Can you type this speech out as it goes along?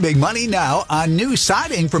Big money now on new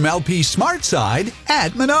siding from LP SmartSide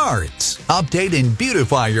at Menards. Update and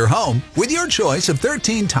beautify your home with your choice of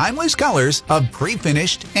 13 timeless colors of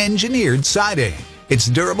pre-finished engineered siding. It's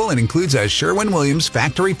durable and includes a Sherwin-Williams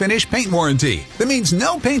factory finish paint warranty that means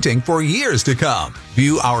no painting for years to come.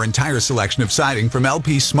 View our entire selection of siding from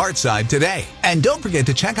LP SmartSide today. And don't forget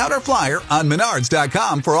to check out our flyer on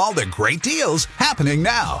Menards.com for all the great deals happening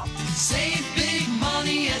now. Save big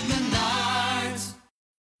money at Menards.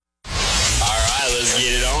 Let's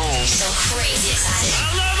get it on. So crazy excited.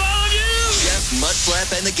 I love all of you. Jeff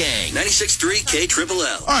Mudflap and the gang. 96.3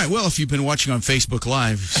 KLLL. All right, well, if you've been watching on Facebook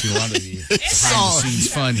Live, you see a lot of the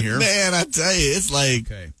behind-the-scenes fun here. Man, I tell you, it's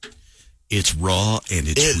like... Okay. It's raw and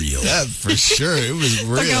it's real. Yeah, for sure. It was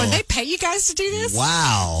real. They're going, they pay you guys to do this?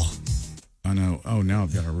 Wow. I know. Oh, now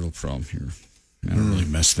I've got a real problem here. Now I really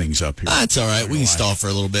messed things up here. That's all right. We can stall for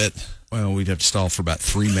a little bit. Well, we'd have to stall for about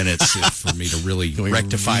 3 minutes for me to really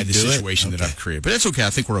rectify the situation that I've created. But that's okay. I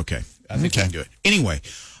think we're okay. I think we can do it. Anyway,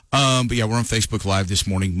 but yeah, we're on Facebook Live this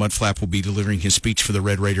morning. Mudflap will be delivering his speech for the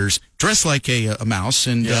Red Raiders, dressed like a mouse,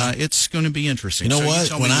 and it's going to be interesting. You know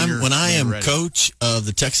what? When I am coach of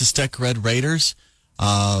the Texas Tech Red Raiders,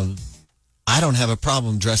 I don't have a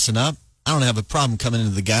problem dressing up. I don't have a problem coming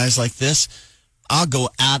into the guys like this. I'll go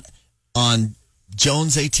out on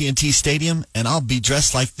Jones AT&T Stadium, and I'll be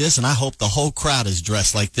dressed like this, and I hope the whole crowd is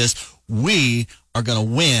dressed like this. We are going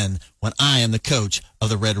to win when I am the coach of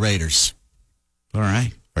the Red Raiders. All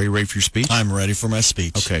right. Are you ready for your speech? I'm ready for my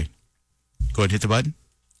speech. Okay. Go ahead, hit the button.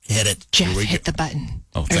 Hit it. Jeff, hit the button.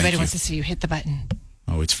 Oh, thank Everybody you. wants to see you hit the button.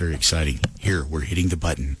 Oh, it's very exciting. Here, we're hitting the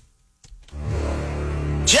button.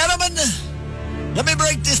 Gentlemen, let me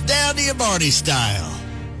break this down to you Barney style.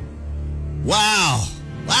 Wow.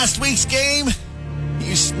 Last week's game,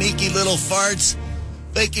 you sneaky little farts,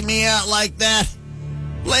 faking me out like that,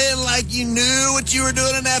 playing like you knew what you were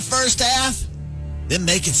doing in that first half, then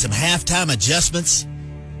making some halftime adjustments,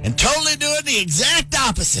 and totally doing the exact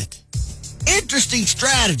opposite. Interesting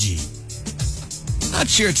strategy. Not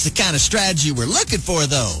sure it's the kind of strategy we're looking for,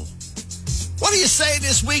 though. What do you say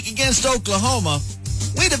this week against Oklahoma,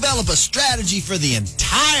 we develop a strategy for the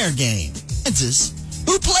entire game? Kansas,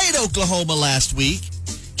 who played Oklahoma last week,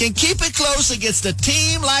 can keep it close against a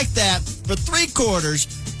team like that for 3 quarters.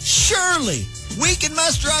 Surely we can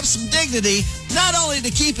muster up some dignity, not only to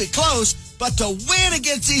keep it close, but to win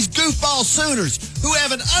against these goofball Sooners who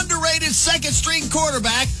have an underrated second-string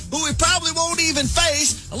quarterback who we probably won't even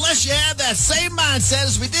face unless you have that same mindset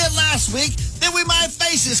as we did last week. Then we might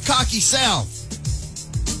face his cocky self.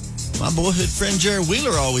 My boyhood friend Jerry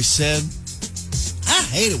Wheeler always said, I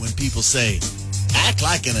hate it when people say, act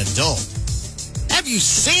like an adult. Have you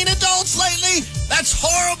seen adults lately? That's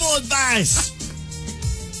horrible advice.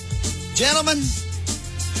 Gentlemen,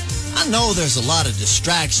 I know there's a lot of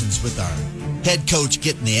distractions with our head coach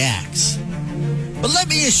getting the axe. But let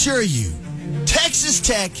me assure you, Texas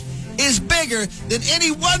Tech is bigger than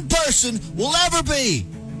any one person will ever be.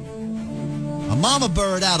 A mama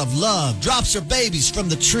bird out of love drops her babies from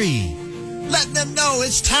the tree, letting them know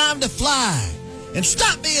it's time to fly. And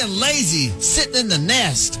stop being lazy, sitting in the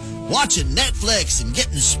nest, watching Netflix and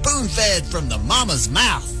getting spoon-fed from the mama's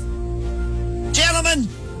mouth. Gentlemen,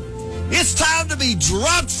 it's time to be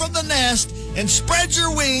dropped from the nest and spread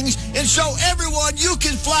your wings and show everyone you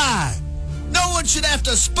can fly. No one should have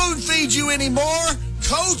to spoon-feed you anymore,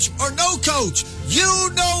 coach or no coach. You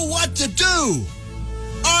know what to do.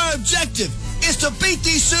 Our objective is to beat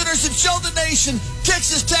these Sooners and show the nation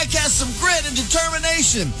Texas Tech has some grit and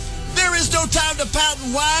determination. There is no time to pout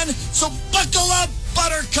and whine, so buckle up,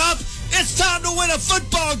 Buttercup. It's time to win a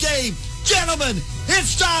football game. Gentlemen,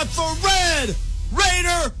 it's time for Red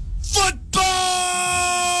Raider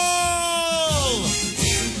football!